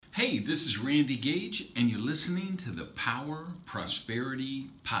Hey, this is Randy Gage, and you're listening to the Power Prosperity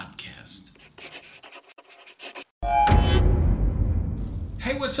Podcast.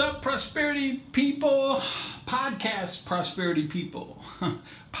 Hey, what's up, prosperity people? Podcast prosperity people.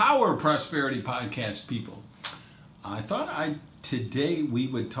 Power prosperity podcast people. I thought today we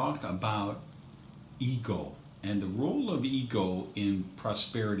would talk about ego and the role of ego in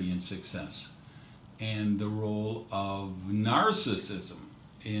prosperity and success, and the role of narcissism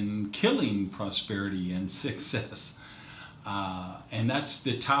in killing prosperity and success. And that's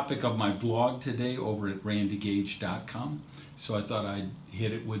the topic of my blog today over at randygage.com. So I thought I'd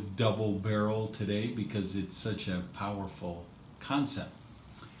hit it with double barrel today because it's such a powerful concept.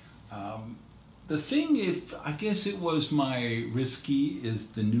 The thing, I guess it was my risky, is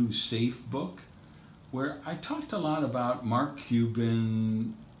the new Safe book, where I talked a lot about Mark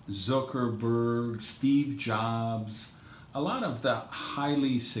Cuban, Zuckerberg, Steve Jobs, a lot of the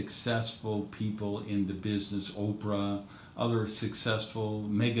highly successful people in the business, Oprah, other successful,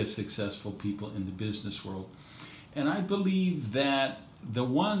 mega successful people in the business world. And I believe that the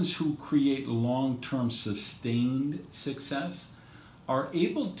ones who create long-term sustained success are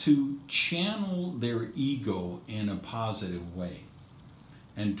able to channel their ego in a positive way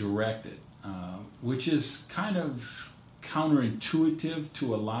and direct it, which is kind of counterintuitive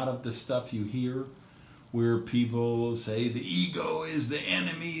to a lot of the stuff you hear, where people say the ego is the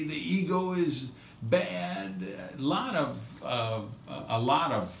enemy, the ego is bad. A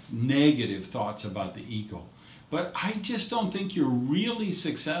lot of negative thoughts about the ego. But I just don't think you're really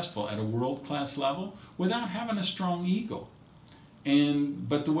successful at a world-class level without having a strong ego.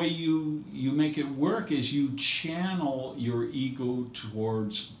 But the way you make it work is you channel your ego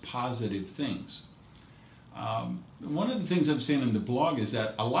towards positive things. One of the things I'm saying in the blog is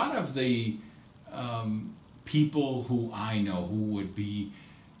that a lot of the people who I know who would be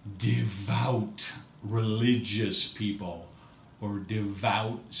devout religious people or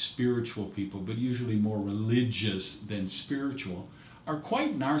devout spiritual people, but usually more religious than spiritual, are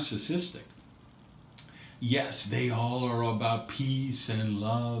quite narcissistic. Yes, they all are about peace and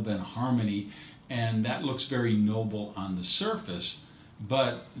love and harmony, and that looks very noble on the surface,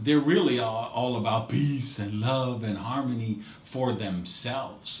 but they're really all about peace and love and harmony for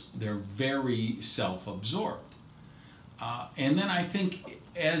themselves. They're very self-absorbed. And then I think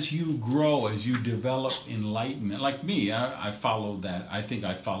as you grow, as you develop enlightenment, like me, I followed that. I think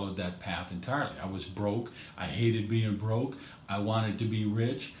I followed that path entirely. I was broke. I hated being broke. I wanted to be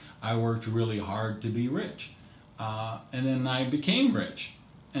rich. I worked really hard to be rich. And then I became rich.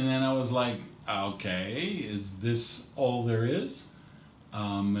 And then I was like, okay, is this all there is?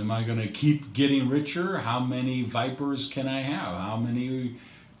 Am I going to keep getting richer? How many Vipers can I have? How many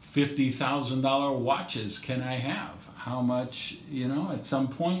 $50,000 watches can I have? How much, at some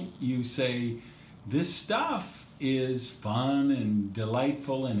point you say, this stuff is fun and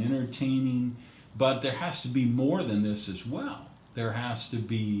delightful and entertaining, but there has to be more than this as well. There has to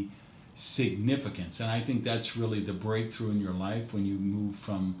be significance. And I think that's really the breakthrough in your life when you move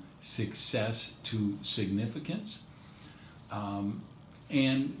from success to significance.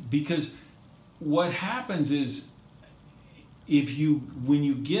 And because what happens is, when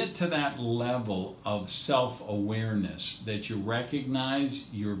you get to that level of self-awareness, that you recognize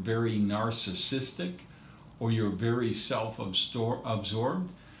you're very narcissistic or you're very self-absorbed,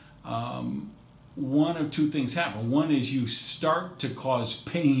 one of two things happen. One is you start to cause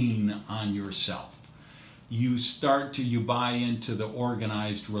pain on yourself. You buy into the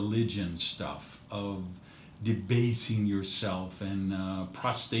organized religion stuff of debasing yourself and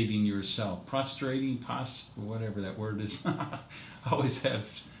prostrating yourself. Whatever that word is. I always have,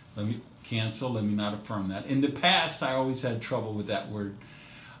 let me not affirm that. In the past, I always had trouble with that word.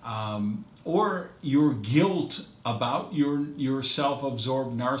 Or your guilt about your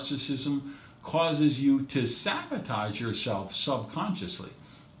self-absorbed narcissism causes you to sabotage yourself subconsciously.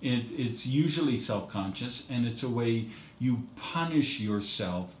 It's usually self-conscious, and it's a way you punish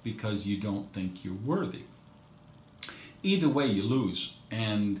yourself because you don't think you're worthy. Either way, you lose.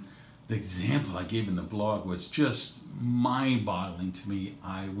 And the example I gave in the blog was just mind-boggling to me.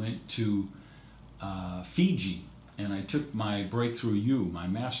 I went to Fiji, and I took my Breakthrough You, my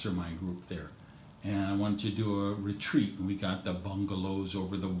mastermind group there. And I wanted to do a retreat. And we got the bungalows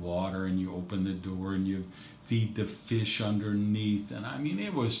over the water, and you open the door, and you feed the fish underneath. And I mean,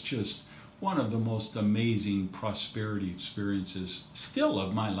 it was just one of the most amazing prosperity experiences still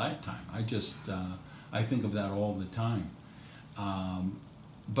of my lifetime. I think of that all the time.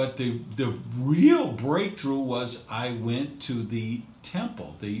 But the real breakthrough was I went to the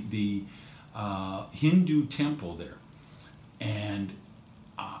temple, the Hindu temple there. And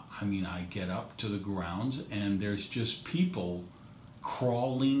I mean, I get up to the grounds and there's just people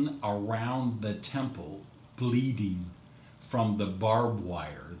crawling around the temple, bleeding from the barbed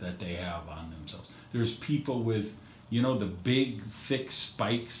wire that they have on themselves. There's people with, you know, the big thick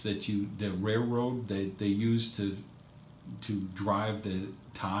spikes that the railroad they use to drive the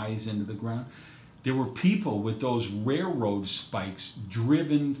ties into the ground. There were people with those railroad spikes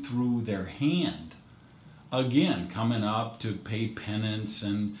driven through their hand. Again, coming up to pay penance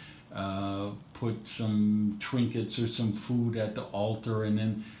and put some trinkets or some food at the altar, and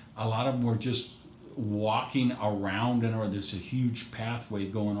then a lot of them were just walking around, or there's a huge pathway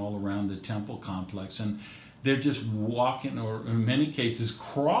going all around the temple complex, and they're just walking, or in many cases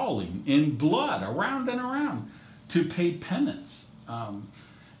crawling in blood around and around to pay penance.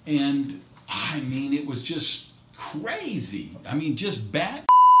 And I mean, it was just crazy. I mean, just bat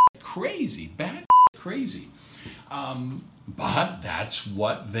crazy. But that's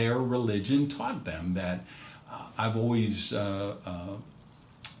what their religion taught them. That I've always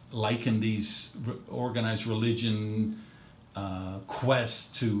likened these organized religion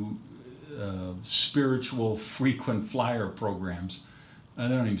quests to spiritual frequent flyer programs. I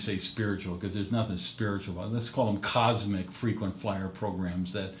don't even say spiritual because there's nothing spiritual about it. Let's call them cosmic frequent flyer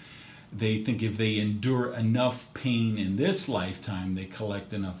programs, that they think if they endure enough pain in this lifetime, they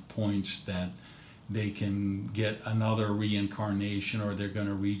collect enough points that they can get another reincarnation, or they're going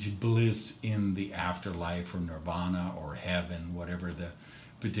to reach bliss in the afterlife, or nirvana, or heaven, whatever the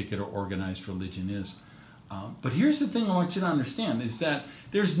particular organized religion is. But here's the thing I want you to understand, is that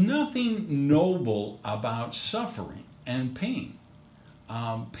there's nothing noble about suffering and pain.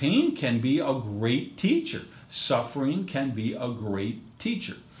 Pain can be a great teacher. Suffering can be a great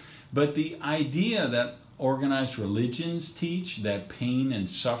teacher. But the idea that organized religions teach that pain and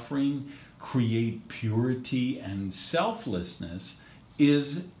suffering create purity and selflessness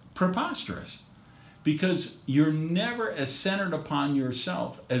is preposterous. Because you're never as centered upon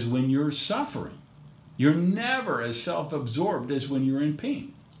yourself as when you're suffering. You're never as self-absorbed as when you're in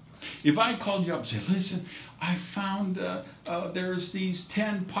pain. If I called you up and said, listen, I found there's these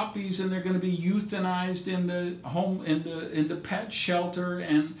 10 puppies and they're going to be euthanized in the home, in the pet shelter,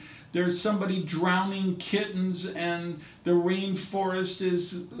 and there's somebody drowning kittens, and the rainforest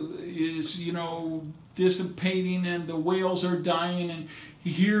is dissipating, and the whales are dying, and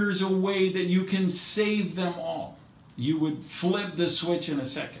here's a way that you can save them all. You would flip the switch in a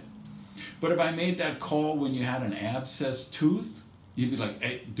second. But if I made that call when you had an abscessed tooth, you'd be like,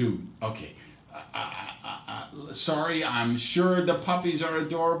 hey, dude, okay, sorry, I'm sure the puppies are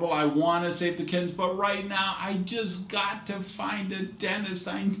adorable. I want to save the kittens, but right now I just got to find a dentist.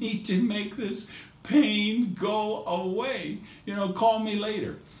 I need to make this pain go away. Call me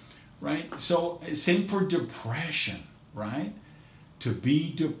later, right? So same for depression, right? To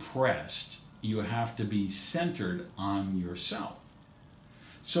be depressed, you have to be centered on yourself.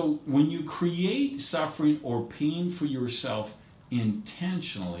 So when you create suffering or pain for yourself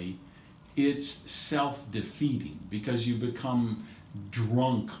intentionally, it's self-defeating because you become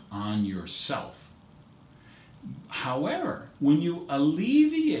drunk on yourself. However, when you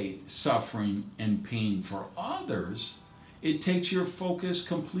alleviate suffering and pain for others, it takes your focus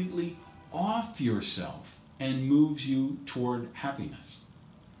completely off yourself and moves you toward happiness.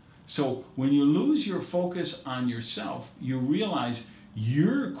 So when you lose your focus on yourself, you realize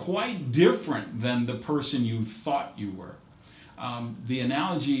you're quite different than the person you thought you were. The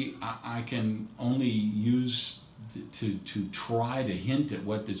analogy I can only use to try to hint at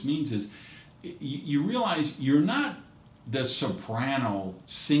what this means is, you realize you're not the soprano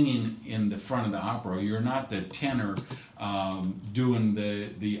singing in the front of the opera. You're not the tenor doing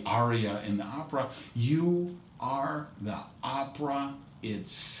the aria in the opera. You are the opera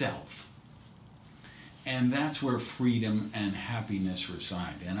itself. And that's where freedom and happiness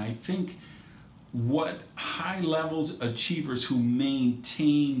reside. And I think what high levels achievers who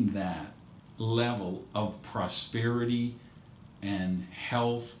maintain that level of prosperity and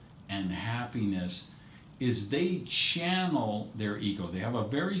health and happiness is they channel their ego. They have a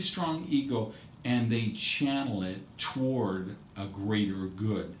very strong ego, and they channel it toward a greater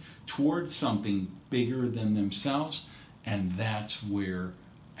good, toward something bigger than themselves, and that's where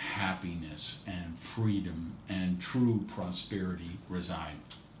happiness and freedom and true prosperity reside.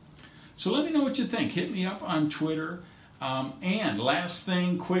 So let me know what you think. Hit me up on Twitter. And last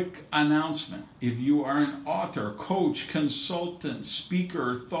thing, quick announcement. If you are an author, coach, consultant,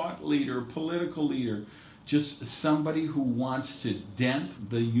 speaker, thought leader, political leader, just somebody who wants to dent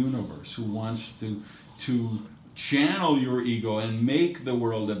the universe, who wants to channel your ego and make the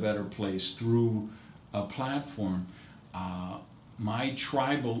world a better place through a platform, my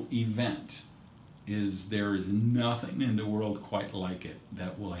tribal event there is nothing in the world quite like it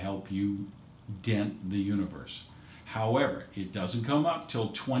that will help you dent the universe. However, it doesn't come up till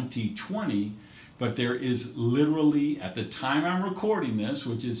 2020, but there is literally, at the time I'm recording this,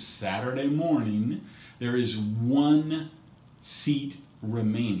 which is Saturday morning, there is 1 seat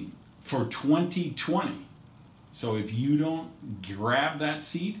remaining for 2020. So if you don't grab that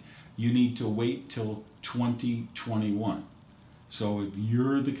seat, you need to wait till 2021. So if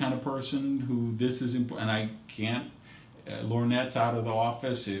you're the kind of person who this is important, and I can't, Lornette's out of the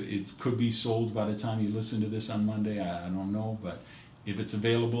office, it could be sold by the time you listen to this on Monday, I don't know, but if it's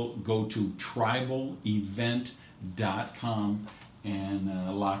available, go to tribalevent.com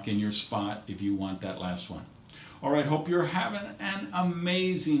and lock in your spot if you want that last one. All right, hope you're having an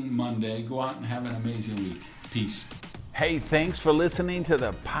amazing Monday. Go out and have an amazing week. Peace. Hey, thanks for listening to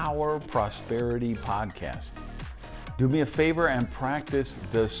the Power Prosperity Podcast. Do me a favor and practice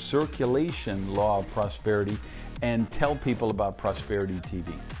the circulation law of prosperity and tell people about Prosperity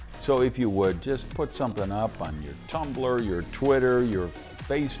TV. So if you would, just put something up on your Tumblr, your Twitter, your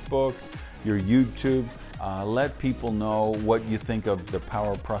Facebook, your YouTube. Let people know what you think of the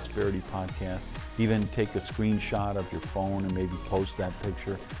Power Prosperity Podcast. Even take a screenshot of your phone and maybe post that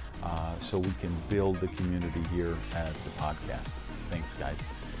picture so we can build the community here at the podcast. Thanks, guys.